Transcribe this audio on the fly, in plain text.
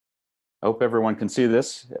I hope everyone can see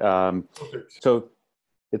this. Perfect. So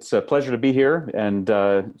it's a pleasure to be here and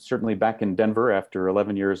certainly back in Denver after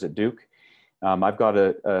 11 years at Duke. I've got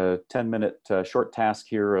a 10-minute short task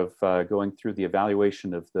here of going through the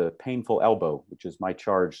evaluation of the painful elbow, which is my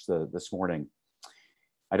charge this morning.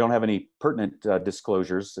 I don't have any pertinent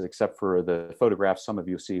disclosures except for the photographs some of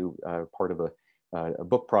you see part of a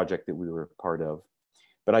book project that we were part of.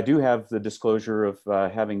 But I do have the disclosure of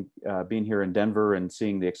having been here in Denver and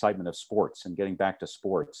seeing the excitement of sports and getting back to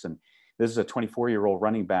sports. And this is a 24-year-old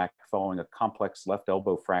running back following a complex left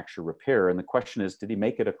elbow fracture repair. And the question is, did he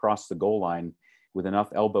make it across the goal line with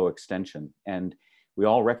enough elbow extension? And we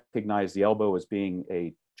all recognize the elbow as being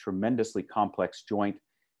a tremendously complex joint.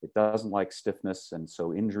 It doesn't like stiffness. And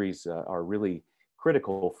so injuries are really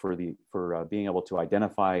critical for being able to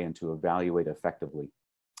identify and to evaluate effectively.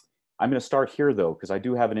 I'm going to start here, though, because I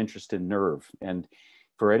do have an interest in nerve. And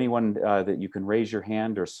for anyone that you can raise your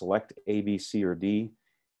hand or select A, B, C, or D,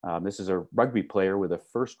 this is a rugby player with a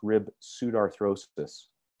first rib pseudarthrosis.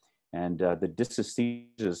 And the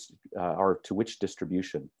dysesthesias are to which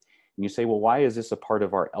distribution? And you say, well, why is this a part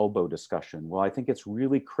of our elbow discussion? Well, I think it's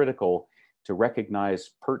really critical to recognize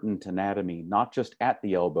pertinent anatomy, not just at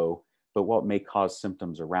the elbow, but what may cause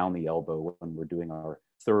symptoms around the elbow when we're doing our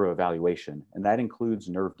thorough evaluation, and that includes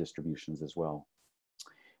nerve distributions as well.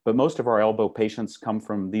 But most of our elbow patients come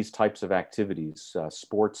from these types of activities.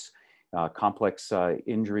 Sports, complex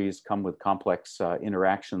injuries come with complex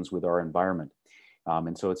interactions with our environment.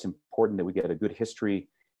 And so it's important that we get a good history,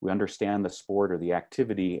 we understand the sport or the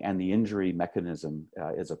activity, and the injury mechanism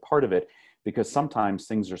is a part of it, because sometimes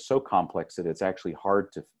things are so complex that it's actually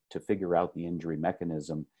hard to figure out the injury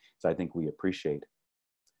mechanism, as I think we appreciate.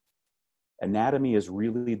 Anatomy is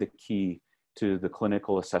really the key to the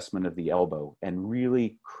clinical assessment of the elbow, and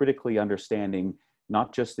really critically understanding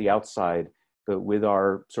not just the outside, but with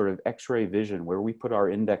our sort of x-ray vision, where we put our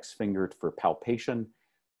index finger for palpation,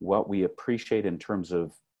 what we appreciate in terms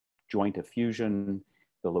of joint effusion,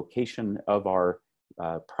 the location of our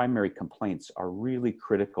primary complaints are really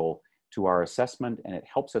critical to our assessment, and it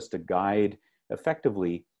helps us to guide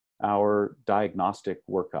effectively our diagnostic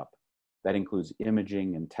workup. That includes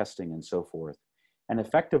imaging and testing and so forth. And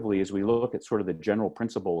effectively, as we look at sort of the general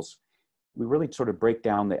principles, we really sort of break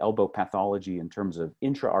down the elbow pathology in terms of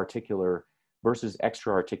intra-articular versus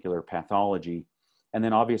extra-articular pathology. And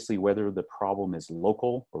then obviously whether the problem is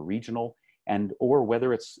local or regional, or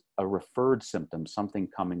whether it's a referred symptom, something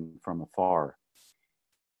coming from afar.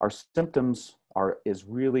 Our symptoms is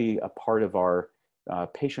really a part of our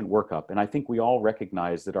patient workup. And I think we all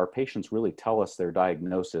recognize that our patients really tell us their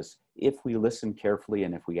diagnosis if we listen carefully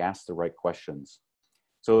and if we ask the right questions.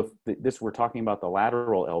 So if we're talking about the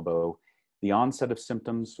lateral elbow, the onset of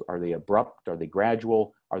symptoms, are they abrupt? Are they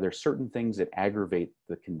gradual? Are there certain things that aggravate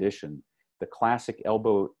the condition? The classic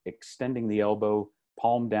elbow, extending the elbow,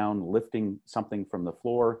 palm down, lifting something from the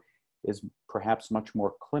floor is perhaps much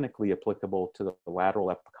more clinically applicable to the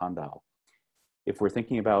lateral epicondyle. If we're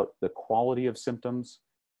thinking about the quality of symptoms,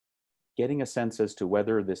 getting a sense as to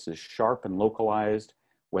whether this is sharp and localized,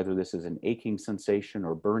 whether this is an aching sensation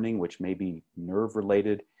or burning, which may be nerve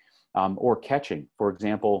related, or catching. For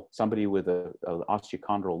example, somebody with an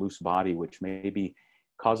osteochondral loose body, which may be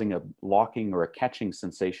causing a locking or a catching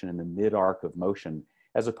sensation in the mid-arc of motion,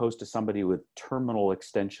 as opposed to somebody with terminal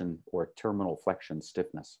extension or terminal flexion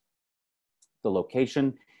stiffness. The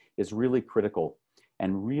location is really critical.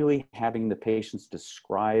 And really having the patients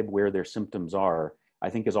describe where their symptoms are, I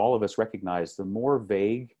think as all of us recognize, the more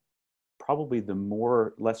vague, probably the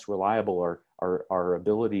more less reliable our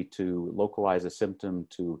ability to localize a symptom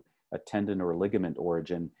to a tendon or ligament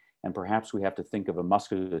origin. And perhaps we have to think of a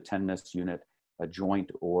musculotendinous unit, a joint,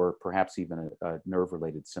 or perhaps even a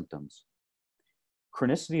nerve-related symptoms.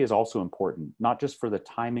 Chronicity is also important, not just for the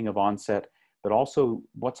timing of onset, but also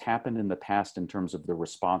what's happened in the past in terms of the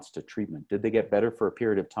response to treatment. Did they get better for a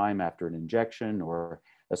period of time after an injection or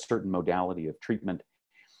a certain modality of treatment?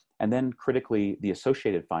 And then critically, the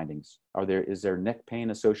associated findings. Is there neck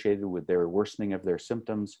pain associated with their worsening of their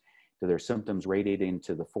symptoms? Do their symptoms radiate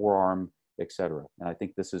into the forearm, et cetera? And I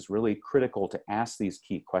think this is really critical to ask these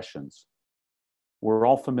key questions. We're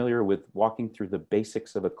all familiar with walking through the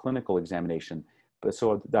basics of a clinical examination, but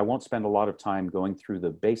so I won't spend a lot of time going through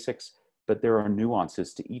the basics, but there are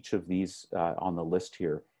nuances to each of these on the list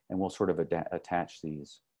here, and we'll sort of attach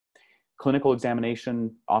these. Clinical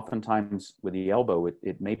examination, oftentimes with the elbow,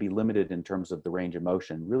 it may be limited in terms of the range of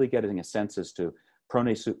motion, really getting a sense as to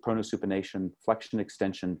pronosupination, flexion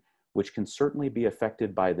extension, which can certainly be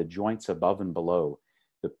affected by the joints above and below.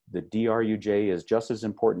 The DRUJ is just as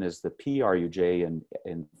important as the PRUJ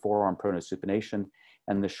in forearm pronosupination,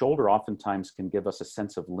 And the shoulder oftentimes can give us a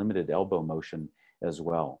sense of limited elbow motion as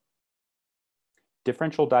well.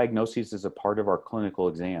 Differential diagnoses is a part of our clinical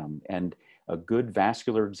exam, and a good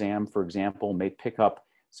vascular exam, for example, may pick up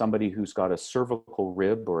somebody who's got a cervical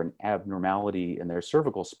rib or an abnormality in their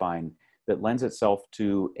cervical spine that lends itself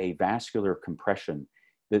to a vascular compression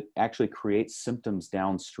that actually creates symptoms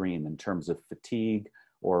downstream in terms of fatigue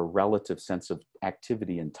or relative sense of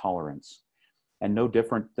activity and tolerance. And no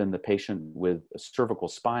different than the patient with a cervical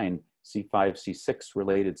spine, C5, C6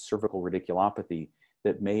 related cervical radiculopathy,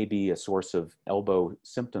 that may be a source of elbow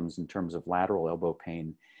symptoms in terms of lateral elbow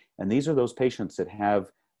pain. And these are those patients that have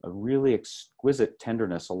a really exquisite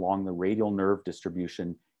tenderness along the radial nerve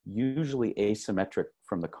distribution, usually asymmetric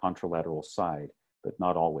from the contralateral side, but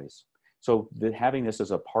not always. So having this as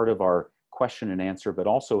a part of our question and answer, but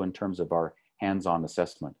also in terms of our hands-on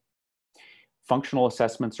assessment. Functional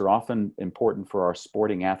assessments are often important for our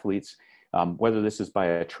sporting athletes, whether this is by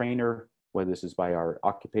a trainer, whether this is by our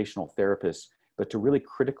occupational therapist, but to really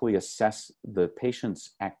critically assess the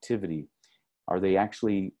patient's activity. Are they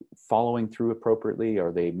actually following through appropriately?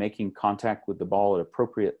 Are they making contact with the ball at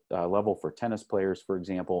appropriate level for tennis players, for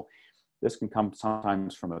example? This can come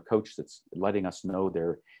sometimes from a coach that's letting us know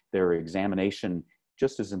their examination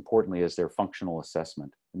just as importantly as their functional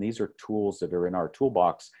assessment. And these are tools that are in our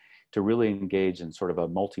toolbox to really engage in sort of a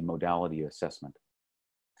multimodality assessment.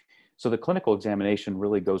 So the clinical examination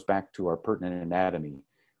really goes back to our pertinent anatomy.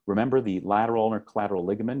 Remember, the lateral ulnar collateral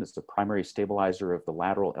ligament is the primary stabilizer of the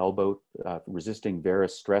lateral elbow, resisting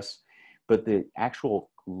varus stress. But the actual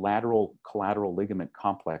lateral collateral ligament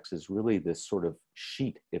complex is really this sort of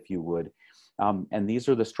sheet, if you would. And these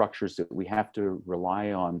are the structures that we have to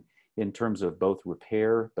rely on in terms of both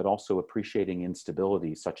repair, but also appreciating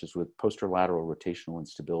instability, such as with posterolateral rotational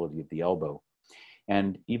instability of the elbow.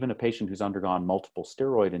 And even a patient who's undergone multiple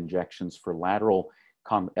steroid injections for lateral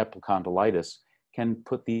epicondylitis can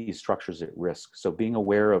put these structures at risk. So being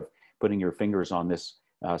aware of putting your fingers on this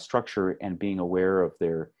structure and being aware of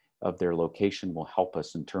their location will help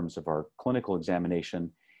us in terms of our clinical examination,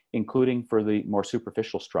 including for the more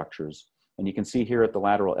superficial structures. And you can see here at the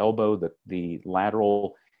lateral elbow, the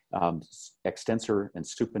lateral extensor and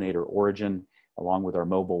supinator origin, along with our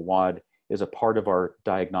mobile wad, is a part of our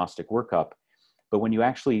diagnostic workup. But when you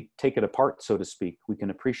actually take it apart, so to speak, we can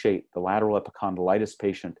appreciate the lateral epicondylitis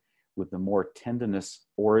patient with the more tendinous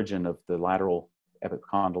origin of the lateral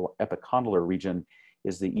epicondylar region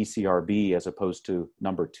is the ECRB, as opposed to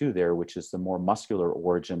number 2 there, which is the more muscular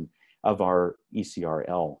origin of our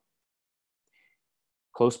ECRL.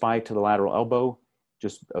 Close by to the lateral elbow,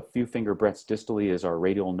 just a few finger breadths distally, is our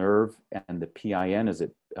radial nerve and the PIN as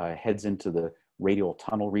it heads into the radial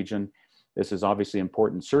tunnel region. This is obviously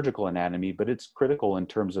important surgical anatomy, but it's critical in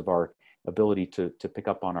terms of our ability to pick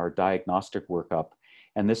up on our diagnostic workup.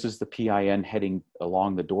 And this is the PIN heading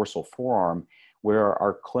along the dorsal forearm, where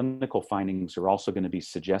our clinical findings are also going to be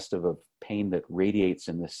suggestive of pain that radiates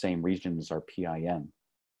in the same region as our PIN.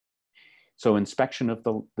 So inspection of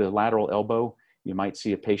the lateral elbow, you might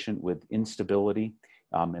see a patient with instability,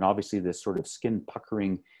 and obviously this sort of skin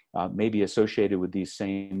puckering may be associated with these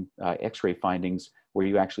same X-ray findings, where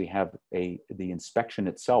you actually have the inspection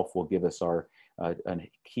itself will give us a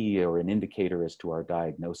key or an indicator as to our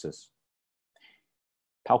diagnosis.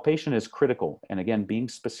 Palpation is critical, and again, being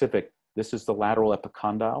specific, this is the lateral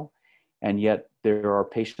epicondyle, and yet there are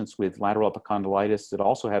patients with lateral epicondylitis that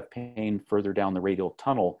also have pain further down the radial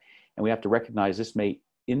tunnel, and we have to recognize this may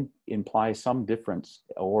imply some difference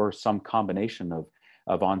or some combination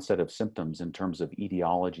of onset of symptoms in terms of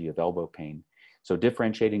etiology of elbow pain. So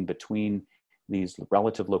differentiating between these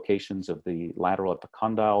relative locations of the lateral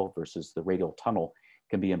epicondyle versus the radial tunnel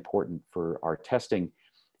can be important for our testing.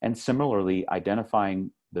 And similarly, identifying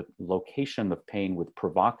the location of pain with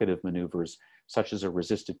provocative maneuvers, such as a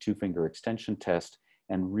resisted 2-finger extension test,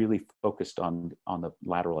 and really focused on the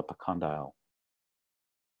lateral epicondyle.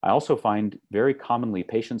 I also find very commonly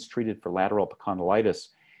patients treated for lateral epicondylitis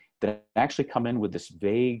that actually come in with this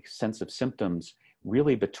vague sense of symptoms,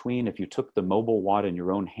 really between, if you took the mobile wad in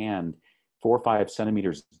your own hand, 4 or 5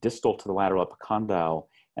 centimeters distal to the lateral epicondyle,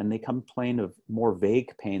 and they complain of more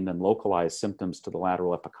vague pain than localized symptoms to the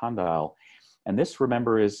lateral epicondyle. And this,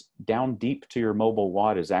 remember, is down deep to your mobile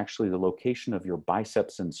wad is actually the location of your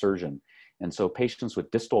biceps insertion. And so patients with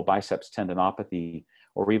distal biceps tendinopathy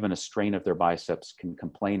or even a strain of their biceps can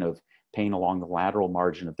complain of pain along the lateral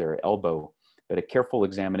margin of their elbow. But a careful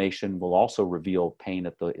examination will also reveal pain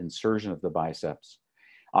at the insertion of the biceps.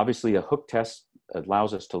 Obviously, a hook test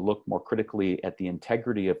allows us to look more critically at the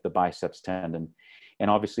integrity of the biceps tendon. And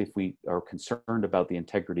obviously, if we are concerned about the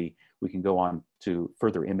integrity, we can go on to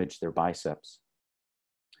further image their biceps.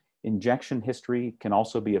 Injection history can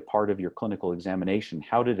also be a part of your clinical examination.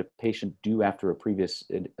 How did a patient do after a previous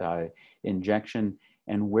injection,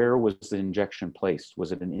 and where was the injection placed?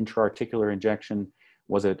 Was it an intra-articular injection?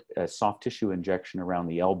 Was it a soft tissue injection around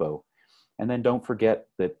the elbow? And then don't forget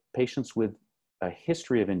that patients with a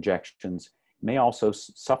history of injections may also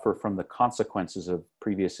suffer from the consequences of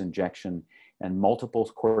previous injection, and multiple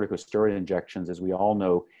corticosteroid injections, as we all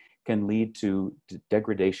know, can lead to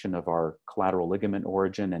degradation of our collateral ligament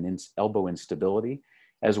origin and elbow instability,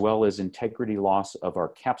 as well as integrity loss of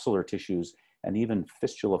our capsular tissues and even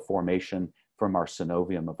fistula formation from our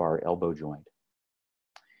synovium of our elbow joint.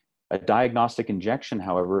 A diagnostic injection,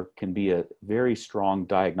 however, can be a very strong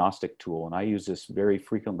diagnostic tool, and I use this very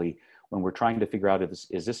frequently when we're trying to figure out if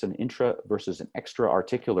is this an intra versus an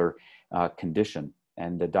extra-articular condition,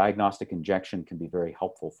 and the diagnostic injection can be very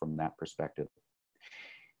helpful from that perspective.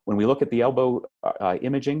 When we look at the elbow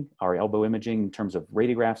imaging, our elbow imaging in terms of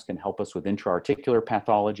radiographs can help us with intra-articular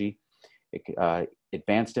pathology.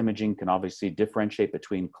 Advanced imaging can obviously differentiate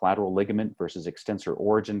between collateral ligament versus extensor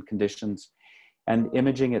origin conditions. And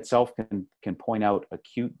imaging itself can point out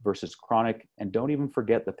acute versus chronic. And don't even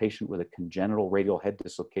forget the patient with a congenital radial head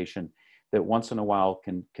dislocation that once in a while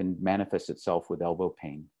can manifest itself with elbow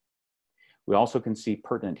pain. We also can see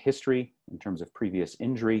pertinent history in terms of previous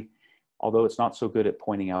injury, although it's not so good at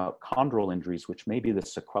pointing out chondral injuries, which may be the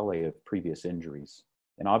sequelae of previous injuries.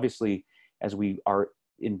 And obviously, as we are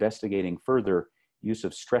investigating further, use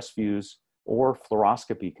of stress views or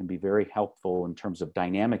fluoroscopy can be very helpful in terms of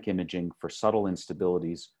dynamic imaging for subtle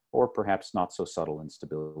instabilities or perhaps not so subtle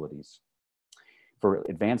instabilities. For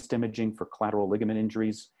advanced imaging for collateral ligament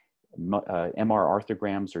injuries, MR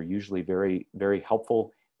arthrograms are usually very, very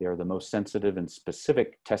helpful. They are the most sensitive and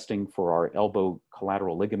specific testing for our elbow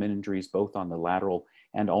collateral ligament injuries, both on the lateral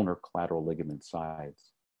and ulnar collateral ligament sides.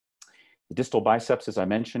 The distal biceps, as I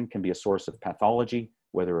mentioned, can be a source of pathology,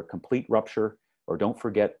 whether a complete rupture, or don't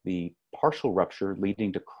forget the partial rupture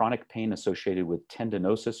leading to chronic pain associated with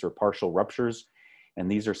tendinosis or partial ruptures. And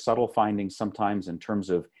these are subtle findings sometimes in terms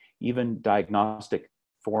of even diagnostic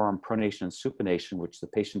forearm pronation and supination, which the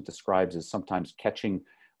patient describes as sometimes catching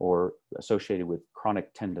or associated with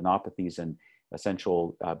chronic tendinopathies and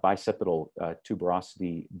essential bicipital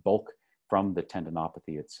tuberosity bulk from the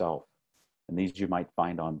tendinopathy itself. And these you might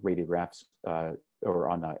find on radiographs or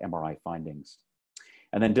on MRI findings.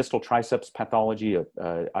 And then distal triceps pathology,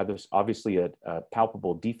 obviously a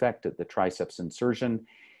palpable defect at the triceps insertion,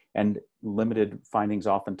 and limited findings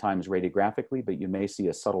oftentimes radiographically, but you may see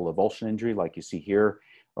a subtle avulsion injury like you see here,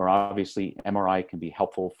 or obviously MRI can be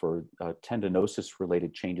helpful for tendinosis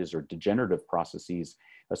related changes or degenerative processes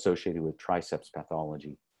associated with triceps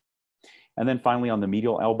pathology. And then finally on the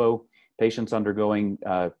medial elbow, patients undergoing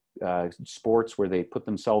sports where they put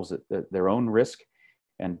themselves at their own risk,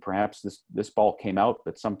 and perhaps this ball came out,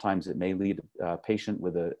 but sometimes it may lead a patient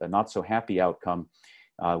with a not so happy outcome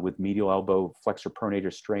with medial elbow flexor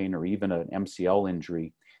pronator strain or even an MCL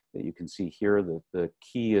injury that you can see here. The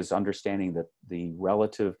key is understanding that the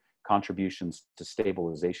relative contributions to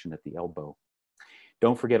stabilization at the elbow.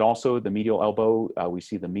 Don't forget also the medial elbow, we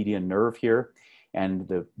see the median nerve here, and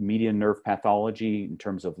the median nerve pathology in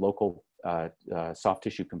terms of local soft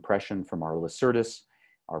tissue compression from our lacertus,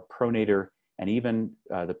 our pronator, and even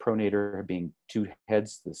the pronator being two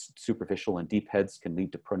heads, the superficial and deep heads can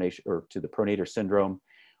lead to pronation or to the pronator syndrome,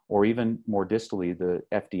 or even more distally, the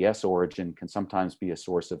FDS origin can sometimes be a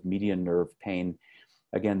source of median nerve pain.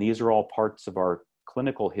 Again, these are all parts of our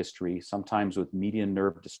clinical history, sometimes with median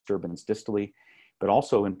nerve disturbance distally, but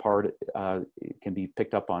also in part it can be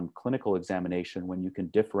picked up on clinical examination when you can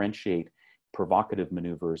differentiate provocative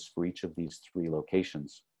maneuvers for each of these three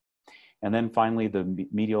locations. And then finally, the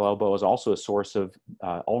medial elbow is also a source of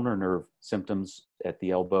ulnar nerve symptoms at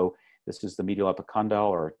the elbow. This is the medial epicondyle,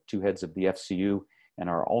 or two heads of the FCU, and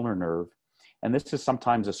our ulnar nerve. And this is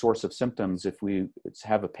sometimes a source of symptoms if we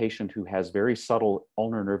have a patient who has very subtle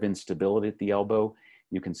ulnar nerve instability at the elbow.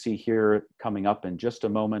 You can see here coming up in just a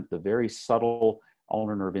moment, the very subtle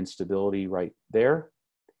ulnar nerve instability right there.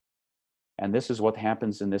 And this is what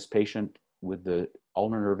happens in this patient with the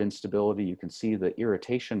ulnar nerve instability. You can see the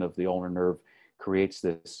irritation of the ulnar nerve creates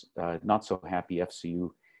this not so happy FCU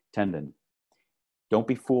tendon. Don't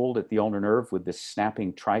be fooled at the ulnar nerve with this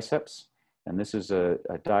snapping triceps. And this is a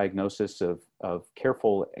diagnosis of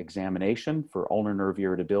careful examination for ulnar nerve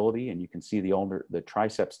irritability. And you can see the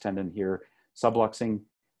triceps tendon here subluxing.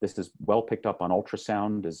 This is well picked up on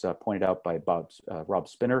ultrasound, as pointed out by Rob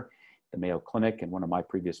Spinner, the Mayo Clinic, and one of my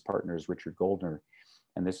previous partners, Richard Goldner.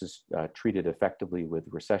 And this is treated effectively with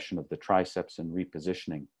recession of the triceps and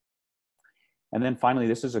repositioning. And then finally,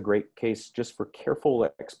 this is a great case just for careful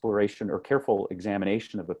exploration or careful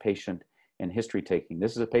examination of a patient and history taking.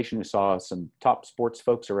 This is a patient who saw some top sports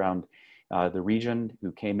folks around the region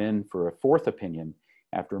who came in for a fourth opinion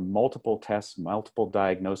after multiple tests, multiple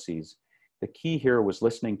diagnoses. The key here was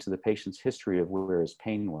listening to the patient's history of where his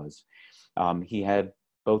pain was. He had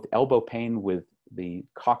both elbow pain with the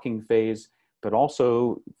cocking phase, but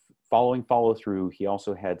also following follow through, he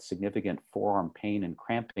also had significant forearm pain and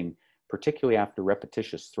cramping, particularly after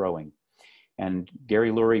repetitious throwing. And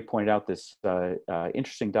Gary Lurie pointed out this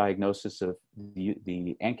interesting diagnosis of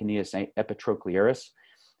the anconeus epitrochlearis,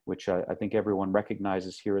 which I think everyone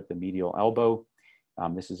recognizes here at the medial elbow.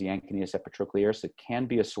 This is the anconeus epitrochlearis. It can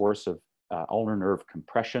be a source of ulnar nerve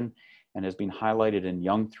compression and has been highlighted in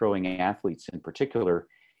young throwing athletes in particular.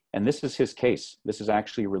 And this is his case. This is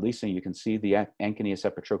actually releasing. You can see the anconeus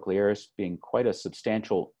epitrochlearis being quite a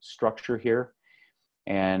substantial structure here.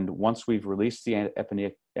 And once we've released the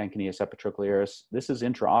anconeus epitrochlearis, this is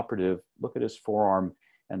intraoperative. Look at his forearm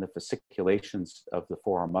and the fasciculations of the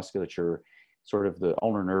forearm musculature, sort of the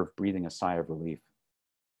ulnar nerve breathing a sigh of relief.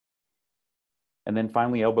 And then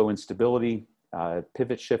finally, elbow instability,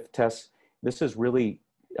 pivot shift tests. This is really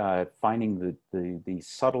finding the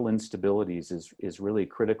subtle instabilities is really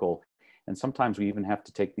critical. And sometimes we even have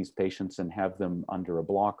to take these patients and have them under a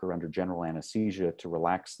block or under general anesthesia to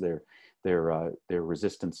relax their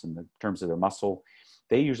resistance in the terms of their muscle.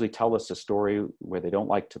 They usually tell us a story where they don't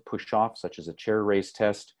like to push off, such as a chair raise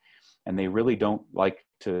test, and they really don't like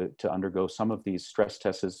to undergo some of these stress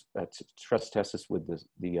tests with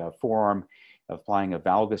the forearm, applying a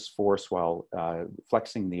valgus force while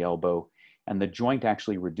flexing the elbow. And the joint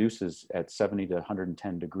actually reduces at 70 to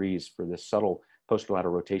 110 degrees for this subtle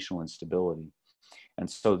posterolateral rotational instability. And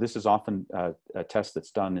so this is often a test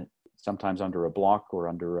that's done sometimes under a block or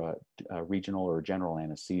under a regional or general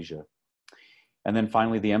anesthesia. And then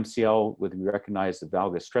finally, the MCL, we recognize the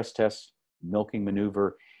valgus stress test, milking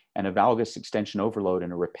maneuver, and a valgus extension overload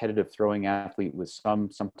in a repetitive throwing athlete with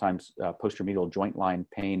sometimes posterior medial joint line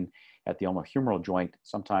pain at the ulnohumeral joint,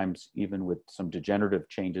 sometimes even with some degenerative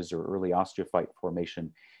changes or early osteophyte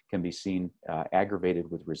formation can be seen aggravated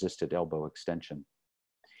with resisted elbow extension.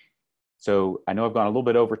 So I know I've gone a little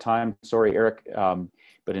bit over time, sorry, Eric,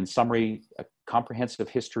 but in summary, a comprehensive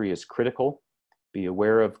history is critical. Be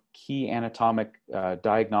aware of key anatomic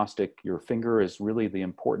diagnostic. Your finger is really the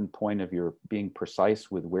important point of your being precise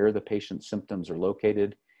with where the patient's symptoms are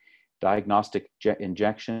located. Diagnostic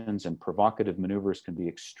injections and provocative maneuvers can be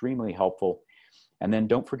extremely helpful. And then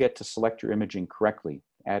don't forget to select your imaging correctly.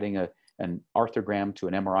 Adding an arthrogram to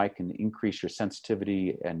an MRI can increase your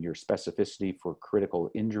sensitivity and your specificity for critical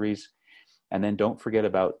injuries. And then don't forget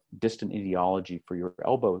about distant etiology for your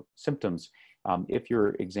elbow symptoms. If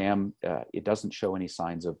your exam, it doesn't show any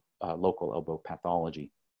signs of local elbow pathology.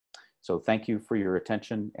 So thank you for your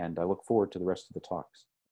attention, and I look forward to the rest of the talks.